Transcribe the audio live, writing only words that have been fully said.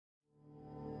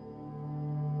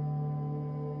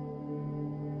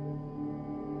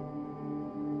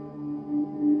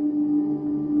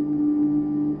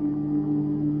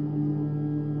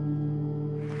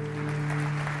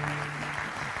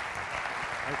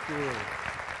you.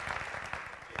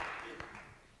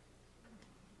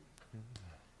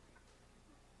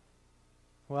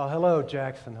 Well, hello,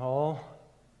 JacksonHole.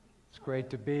 It's great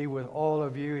to be with all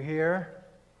of you here.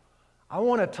 I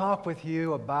want to talk with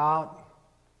you about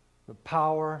the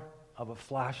power of a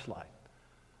flashlight.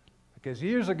 Because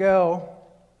years ago,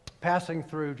 passing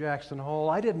through Jackson Hole,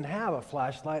 I didn't have a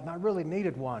flashlight, and I really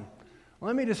needed one.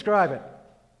 Let me describe it.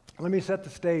 Let me set the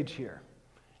stage here.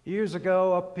 Years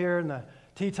ago, up here in the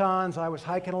Tetons, I was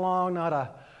hiking along, not a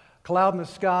cloud in the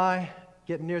sky,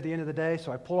 getting near the end of the day,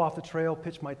 so I pulled off the trail,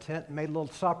 pitched my tent, and made a little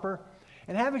supper.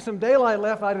 And having some daylight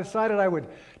left, I decided I would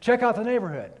check out the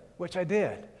neighborhood, which I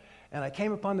did. And I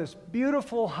came upon this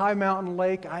beautiful high mountain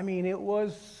lake. I mean, it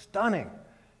was stunning.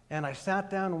 And I sat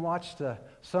down and watched the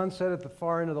sunset at the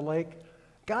far end of the lake.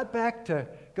 Go back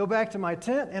to my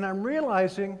tent, and I'm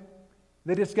realizing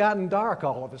that it's gotten dark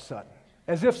all of a sudden,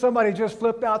 as if somebody just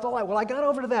flipped out the light. Well, I got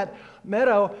over to that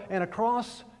meadow and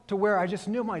across to where I just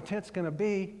knew my tent's going to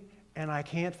be, and I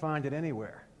can't find it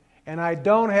anywhere. And I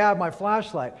don't have my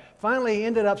flashlight. Finally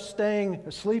ended up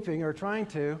sleeping or trying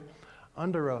to,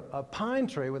 under a pine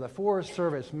tree with a Forest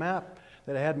Service map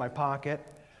that I had in my pocket.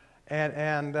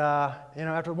 And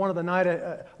after one of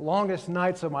the longest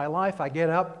nights of my life, I get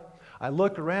up, I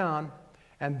look around,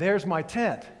 and there's my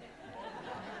tent,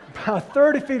 about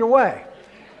 30 feet away.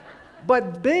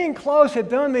 But being close had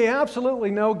done me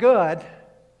absolutely no good,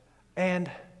 and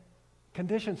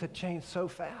conditions had changed so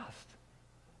fast,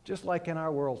 just like in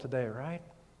our world today, right?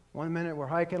 One minute we're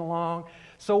hiking along.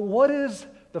 So what is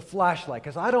the flashlight?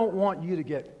 Because I don't want you to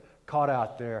get caught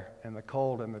out there in the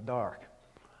cold and the dark.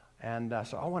 And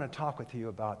so I want to talk with you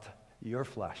about your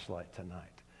flashlight tonight.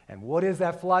 And what is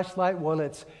that flashlight? Well,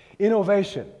 it's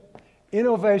innovation.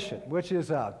 Innovation, which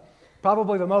is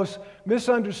probably the most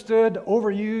misunderstood,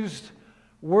 overused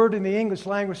word in the English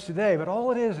language today. But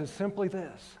all it is simply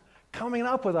this: coming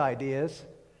up with ideas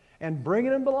and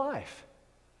bringing them to life.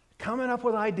 Coming up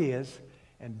with ideas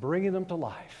and bringing them to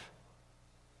life.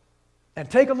 And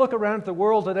take a look around at the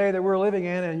world today that we're living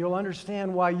in, and you'll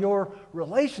understand why your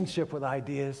relationship with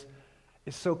ideas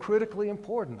is so critically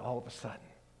important all of a sudden.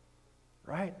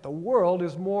 Right? The world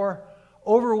is more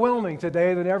overwhelming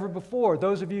today than ever before.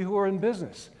 Those of you who are in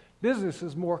business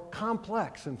is more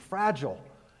complex and fragile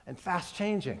and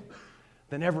fast-changing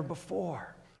than ever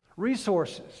before.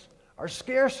 Resources are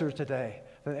scarcer today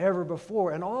than ever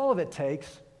before, and all of it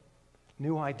takes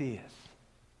new ideas.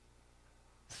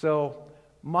 So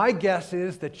my guess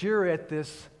is that you're at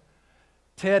this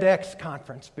TEDx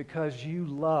conference because you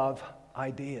love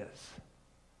ideas.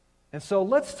 And so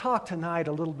let's talk tonight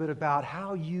a little bit about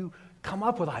how you come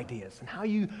up with ideas and how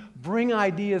you bring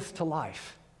ideas to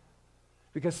life.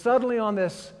 Because suddenly on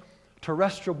this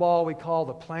terrestrial ball we call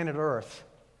the planet Earth,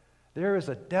 there is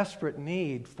a desperate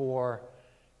need for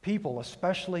people,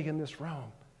 especially in this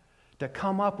room, to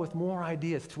come up with more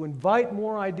ideas, to invite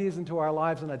more ideas into our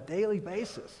lives on a daily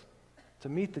basis to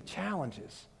meet the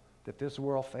challenges that this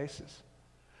world faces.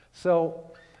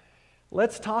 So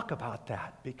let's talk about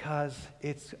that, because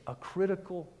it's a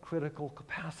critical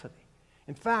capacity.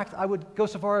 In fact, I would go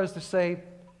so far as to say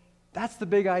that's the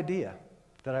big idea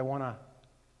that I want to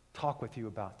talk with you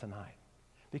about tonight.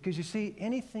 Because you see,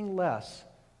 anything less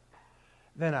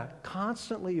than a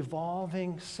constantly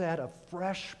evolving set of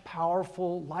fresh,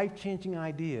 powerful, life-changing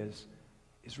ideas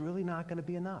is really not going to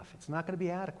be enough. It's not going to be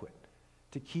adequate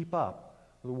to keep up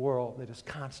with a world that is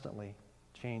constantly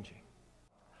changing.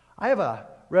 I have a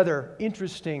rather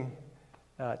interesting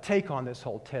take on this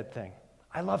whole TED thing.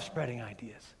 I love spreading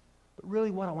ideas. But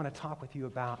really what I want to talk with you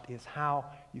about is how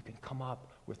you can come up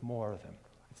with more of them.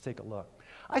 Let's take a look.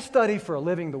 I study for a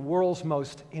living the world's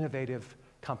most innovative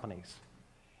companies.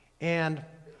 And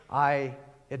I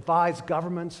advise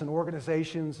governments and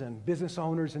organizations and business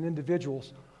owners and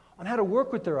individuals on how to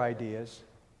work with their ideas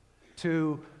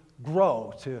to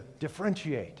grow, to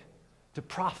differentiate, to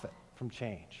profit from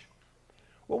change.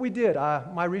 What we did,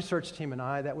 my research team and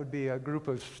I, that would be a group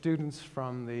of students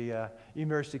from the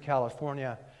University of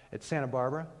California at Santa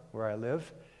Barbara, where I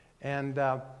live, and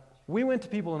we went to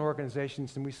people and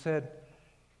organizations and we said,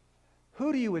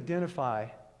 who do you identify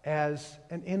as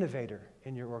an innovator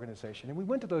in your organization? And we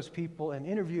went to those people and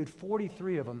interviewed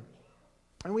 43 of them,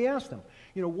 and we asked them,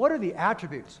 what are the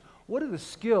attributes, what are the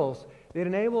skills that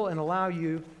enable and allow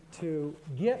you to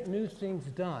get new things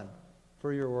done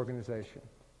for your organization?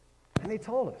 And they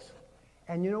told us.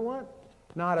 And you know what?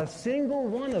 Not a single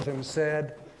one of them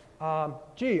said,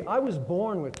 gee, I was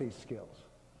born with these skills.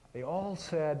 They all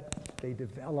said they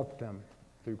developed them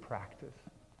through practice.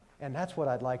 And that's what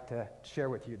I'd like to share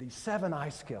with you, these 7 I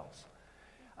skills.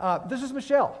 This is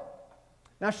Michelle.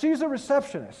 Now, she's a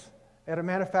receptionist at a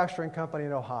manufacturing company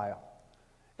in Ohio.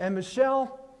 And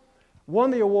Michelle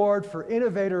won the award for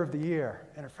Innovator of the Year.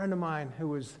 And a friend of mine who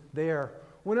was there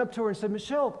went up to her and said,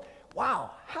 Michelle,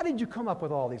 wow, how did you come up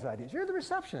with all these ideas? You're the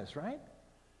receptionist, right?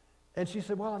 And she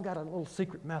said, well, I've got a little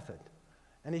secret method.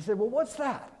 And he said, well, what's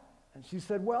that? And she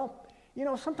said, well, you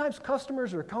know, sometimes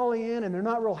customers are calling in and they're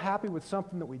not real happy with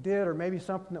something that we did or maybe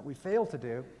something that we failed to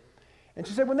do. And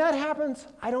she said, when that happens,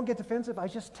 I don't get defensive. I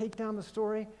just take down the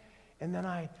story, and then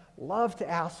I love to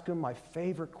ask them my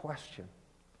favorite question.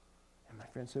 And my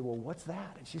friend said, well, what's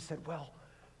that? And she said, well,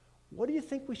 what do you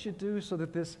think we should do so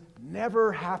that this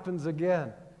never happens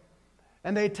again?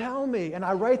 And they tell me, and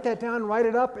I write that down, write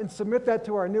it up, and submit that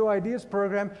to our New Ideas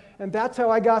program, and that's how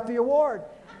I got the award.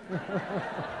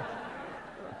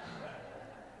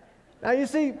 Now, you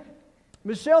see,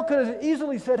 Michelle could have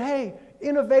easily said, hey,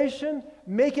 innovation,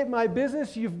 make it my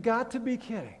business, you've got to be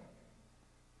kidding.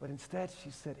 But instead,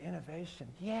 she said, innovation,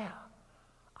 yeah,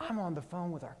 I'm on the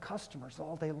phone with our customers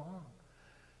all day long.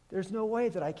 There's no way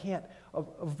that I can't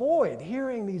avoid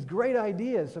hearing these great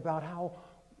ideas about how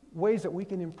ways that we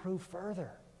can improve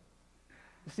further.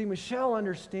 You see, Michelle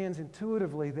understands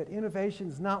intuitively that innovation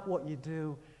is not what you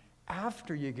do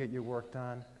after you get your work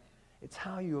done. It's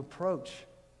how you approach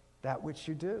that which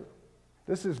you do.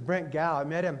 This is Brent Gow. I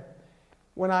met him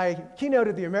when I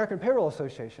keynoted the American Payroll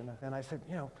Association. And I said,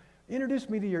 you know, introduce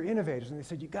me to your innovators. And they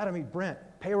said, you got to meet Brent,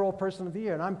 Payroll Person of the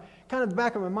Year. And I'm kind of in the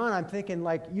back of my mind, I'm thinking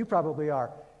like you probably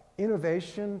are.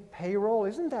 Innovation, payroll,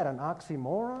 isn't that an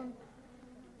oxymoron?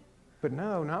 But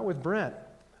no, not with Brent.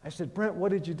 I said, Brent,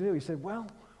 what did you do? He said, well,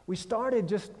 we started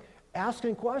just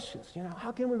asking questions. You know,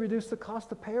 how can we reduce the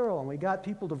cost of payroll? And we got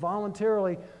people to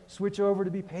voluntarily switch over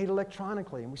to be paid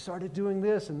electronically. And we started doing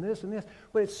this and this and this.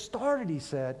 But it started, he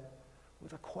said,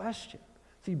 with a question.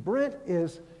 See, Brent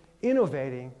is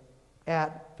innovating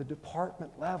at the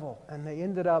department level. And they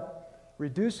ended up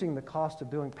reducing the cost of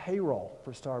doing payroll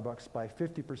for Starbucks by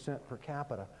 50% per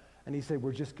capita. And he said,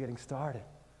 we're just getting started.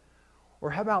 Or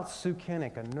how about Sue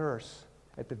Kinnick, a nurse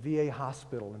at the VA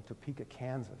hospital in Topeka,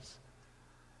 Kansas?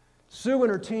 Sue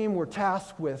and her team were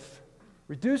tasked with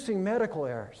reducing medical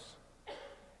errors.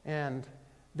 And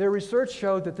their research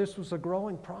showed that this was a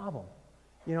growing problem.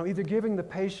 You know, either giving the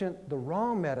patient the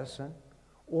wrong medicine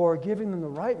or giving them the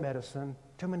right medicine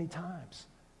too many times.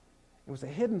 It was a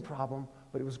hidden problem,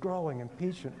 but it was growing, and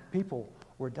people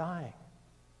were dying.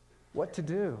 What to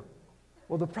do?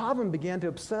 Well, the problem began to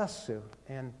obsess Sue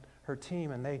and her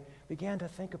team, and they began to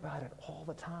think about it all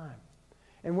the time.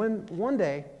 And when one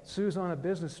day, Sue's on a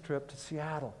business trip to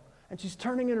Seattle, and she's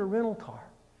turning in her rental car,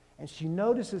 and she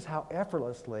notices how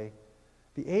effortlessly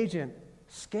the agent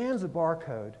scans the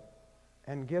barcode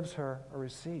and gives her a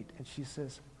receipt. And she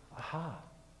says, aha,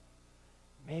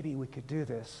 maybe we could do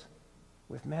this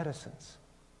with medicines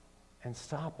and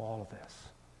stop all of this.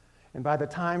 And by the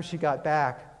time she got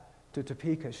back to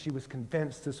Topeka, she was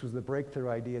convinced this was the breakthrough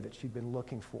idea that she'd been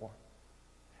looking for.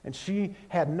 And she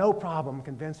had no problem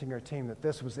convincing her team that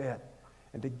this was it.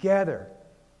 And together,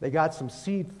 they got some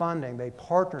seed funding. They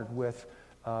partnered with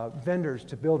vendors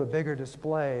to build a bigger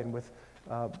display and with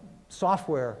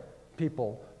software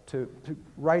people to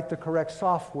write the correct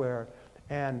software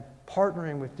and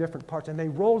partnering with different parts. And they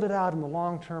rolled it out in the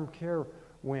long-term care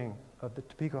wing of the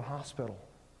Topeka Hospital.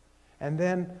 And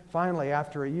then finally,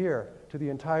 after a year, to the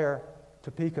entire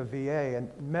Topeka VA,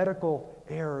 and medical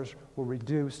errors were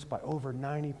reduced by over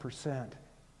 90%.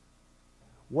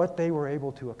 What they were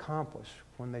able to accomplish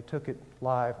when they took it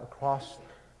live across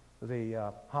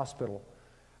the hospital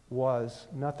was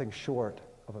nothing short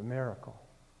of a miracle.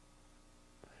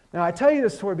 Now, I tell you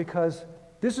this story because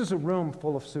this is a room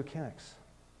full of Sue Kinnicks.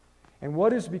 And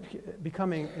what is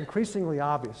becoming increasingly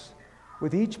obvious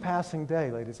with each passing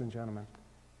day, ladies and gentlemen,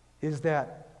 is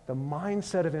that the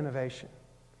mindset of innovation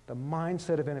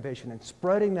and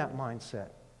spreading that mindset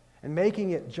and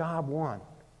making it job one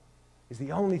is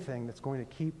the only thing that's going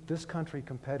to keep this country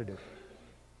competitive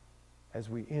as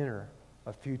we enter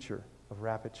a future of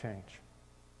rapid change.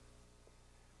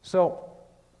 So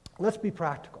let's be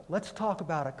practical. Let's talk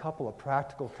about a couple of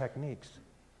practical techniques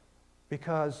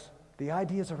because the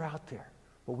ideas are out there,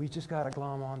 but we just got to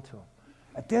glom onto them.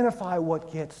 Identify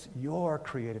what gets your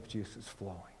creative juices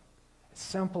flowing. As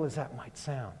simple as that might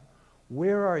sound.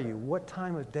 Where are you? What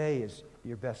time of day is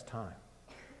your best time?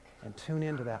 And tune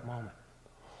into that moment.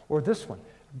 Or this one,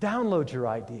 download your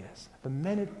ideas the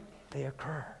minute they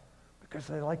occur because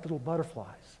they're like little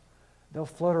butterflies. They'll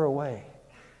flutter away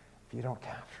if you don't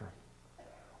capture them.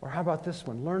 Or how about this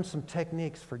one? Learn some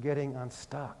techniques for getting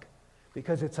unstuck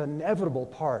because it's an inevitable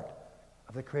part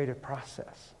of the creative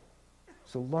process.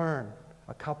 So learn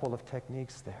a couple of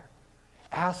techniques there.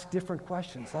 Ask different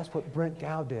questions. That's what Brent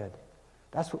Gow did.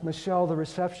 That's what Michelle, the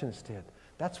receptionist, did.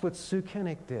 That's what Sue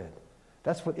Kinnick did.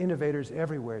 That's what innovators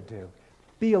everywhere do.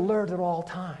 Be alert at all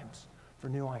times for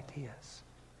new ideas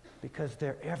because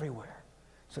they're everywhere.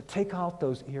 So take out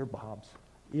those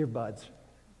earbuds,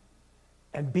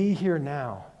 and be here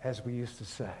now, as we used to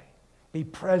say. Be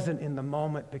present in the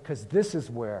moment because this is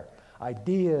where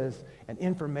ideas and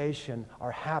information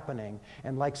are happening.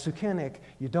 And like Sue Kinnick,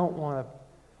 you don't want to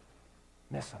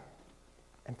miss them.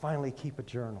 And finally, keep a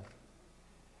journal.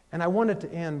 And I wanted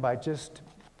to end by just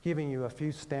giving you a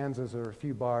few stanzas or a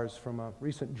few bars from a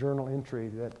recent journal entry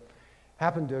that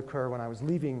happened to occur when I was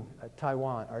leaving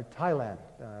Thailand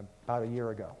about a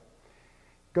year ago.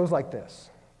 It goes like this.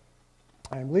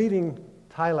 I am leaving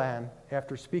Thailand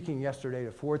after speaking yesterday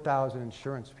to 4,000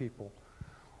 insurance people.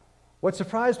 What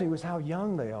surprised me was how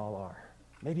young they all are.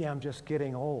 Maybe I'm just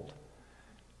getting old.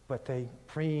 But they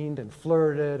preened and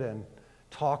flirted and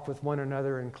talked with one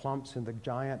another in clumps in the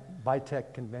giant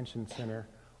Vitec Convention Center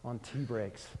on tea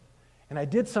breaks. And I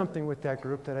did something with that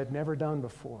group that I'd never done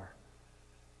before.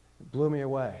 It blew me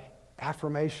away.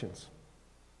 Affirmations.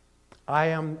 I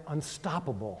am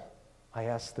unstoppable, I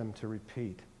asked them to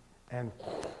repeat, and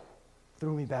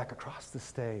threw me back across the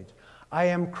stage. I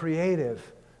am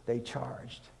creative, they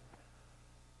charged.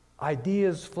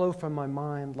 Ideas flow from my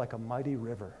mind like a mighty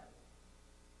river.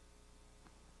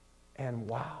 And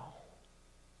wow,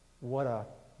 what a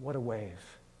wave.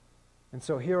 And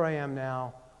so here I am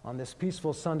now on this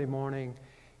peaceful Sunday morning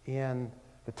in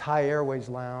the Thai Airways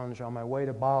Lounge on my way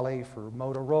to Bali for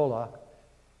Motorola,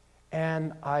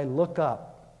 and I look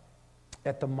up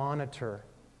at the monitor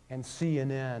and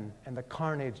CNN and the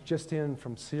carnage just in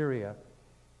from Syria,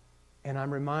 and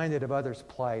I'm reminded of others'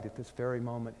 plight at this very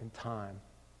moment in time.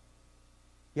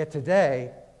 Yet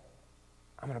today,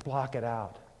 I'm going to block it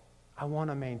out. I want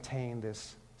to maintain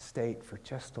this state for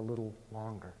just a little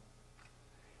longer.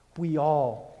 We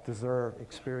all deserve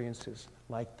experiences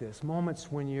like this,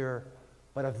 moments when you're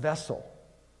but a vessel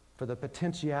for the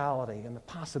potentiality and the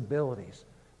possibilities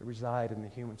that reside in the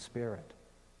human spirit.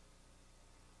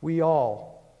 We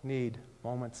all need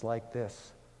moments like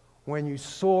this, when you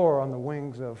soar on the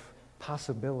wings of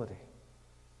possibility.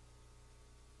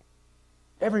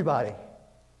 Everybody,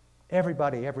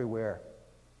 everywhere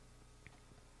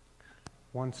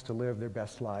wants to live their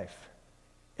best life.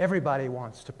 Everybody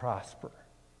wants to prosper.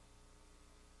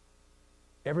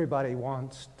 Everybody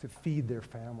wants to feed their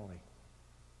family.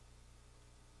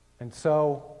 And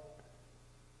so,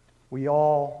 we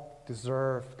all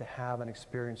deserve to have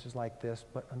experiences like this,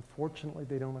 but unfortunately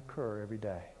they don't occur every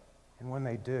day. And when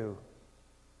they do,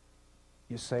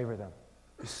 you savor them.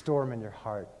 You store them in your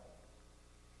heart.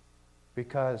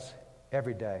 Because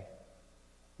every day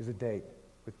is a date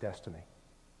with destiny.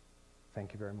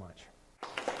 Thank you very much.